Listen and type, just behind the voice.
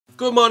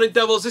Good morning,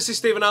 Devils. This is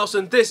Stephen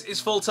Howson. This is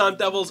Full Time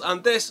Devils,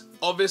 and this,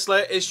 obviously,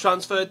 is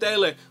Transfer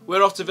Daily.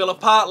 We're off to Villa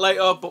Park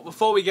later, but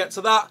before we get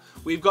to that,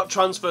 we've got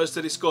transfers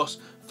to discuss.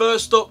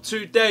 First up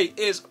today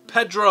is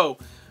Pedro.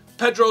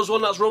 Pedro's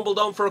one that's rumbled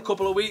on for a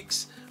couple of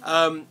weeks.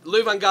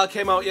 Lou Van Gaal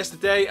came out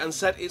yesterday and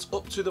said it's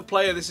up to the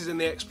player. This is in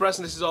the Express,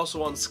 and this is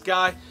also on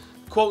Sky.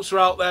 Quotes are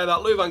out there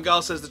that Lou Van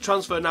Gaal says the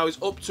transfer now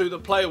is up to the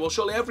player. Well,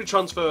 surely every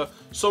transfer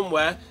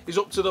somewhere is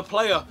up to the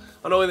player.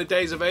 I know in the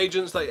days of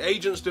agents, that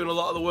agents doing a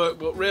lot of the work,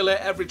 but really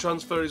every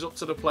transfer is up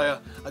to the player.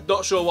 I'm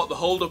not sure what the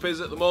hold-up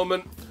is at the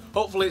moment.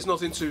 Hopefully it's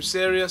nothing too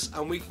serious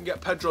and we can get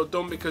Pedro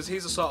done, because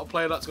he's the sort of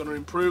player that's going to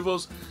improve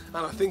us,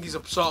 and I think he's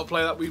a sort of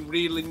player that we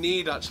really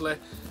need, actually,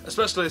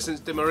 especially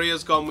since Di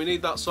Maria's gone. We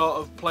need that sort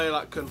of player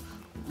that can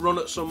run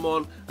at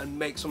someone and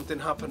make something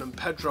happen, and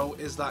Pedro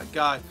is that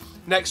guy.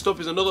 Next up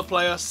is another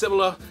player,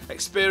 similar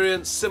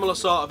experience, similar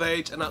sort of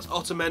age, and that's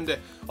Otamendi.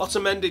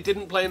 Otamendi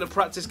didn't play in a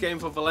practice game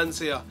for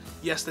Valencia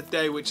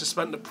yesterday, which has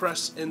spent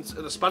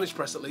the Spanish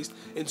press at least,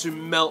 into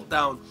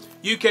meltdown.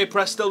 UK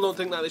press still don't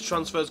think that this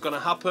transfer is going to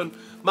happen.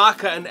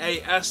 Marca and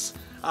AS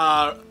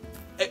are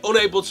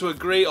unable to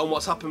agree on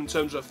what's happened in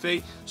terms of a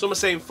fee. Some are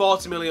saying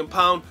 £40 million,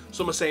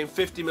 some are saying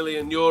 €50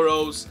 million.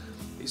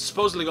 He's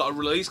supposedly got a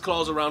release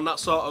clause around that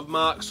sort of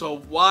mark, so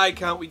why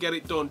can't we get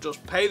it done?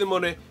 Just pay the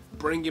money,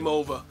 bring him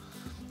over.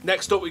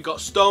 Next up, we've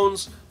got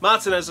Stones.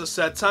 Martinez has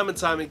said time and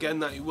time again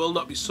that he will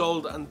not be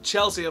sold, and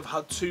Chelsea have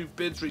had 2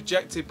 bids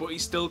rejected, but he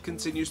still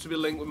continues to be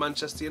linked with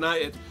Manchester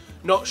United.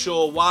 Not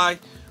sure why.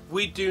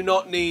 We do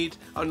not need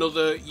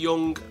another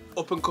young,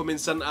 up-and-coming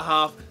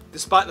centre-half,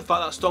 despite the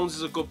fact that Stones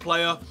is a good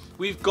player.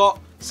 We've got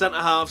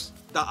centre-halves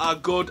that are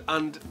good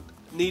and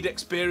need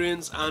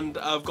experience and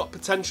have got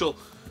potential.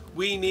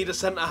 We need a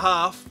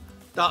centre-half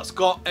that's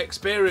got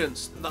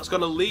experience, that's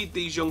going to lead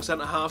these young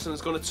centre-halves and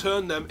is going to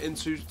turn them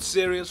into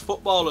serious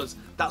footballers.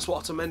 That's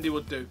what Otamendi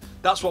would do.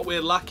 That's what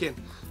we're lacking.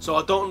 So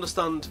I don't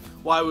understand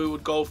why we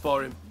would go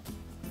for him.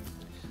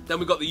 Then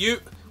we've got the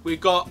youth. We've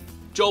got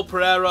Joel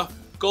Pereira,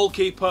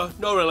 goalkeeper,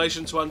 no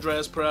relation to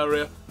Andreas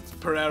Pereira,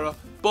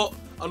 but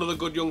another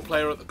good young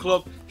player at the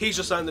club. He's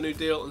just signed a new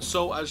deal, and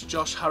so has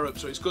Josh Harrop.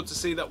 So it's good to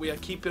see that we are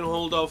keeping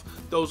hold of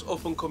those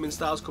up-and-coming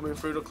stars coming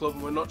through the club,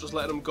 and we're not just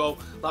letting them go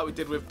like we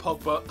did with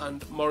Pogba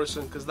and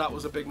Morrison, because that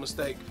was a big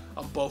mistake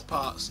on both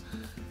parts.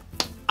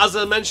 As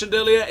I mentioned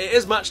earlier, it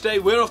is match day.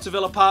 We're off to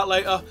Villa Park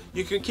later.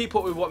 You can keep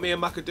up with what me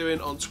and Mac are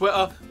doing on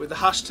Twitter with the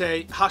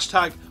hashtag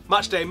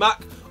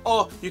MatchdayMac,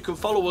 or you can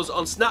follow us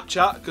on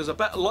Snapchat, because I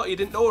bet a lot of you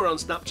didn't know we're on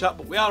Snapchat,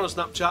 but we are on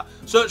Snapchat.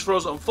 Search for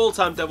us on Full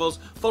Time Devils,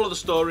 follow the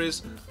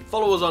stories,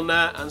 follow us on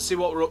there and see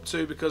what we're up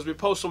to, because we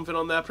post something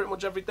on there pretty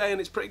much every day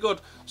and it's pretty good.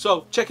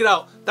 So check it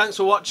out. Thanks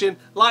for watching.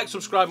 Like,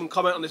 subscribe and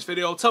comment on this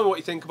video. Tell me what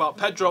you think about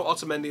Pedro,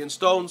 Otamendi and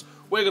Stones.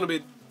 We're going to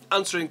be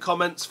answering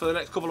comments for the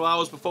next couple of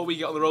hours before we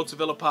get on the road to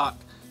Villa Park.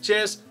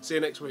 Cheers. See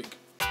you next week.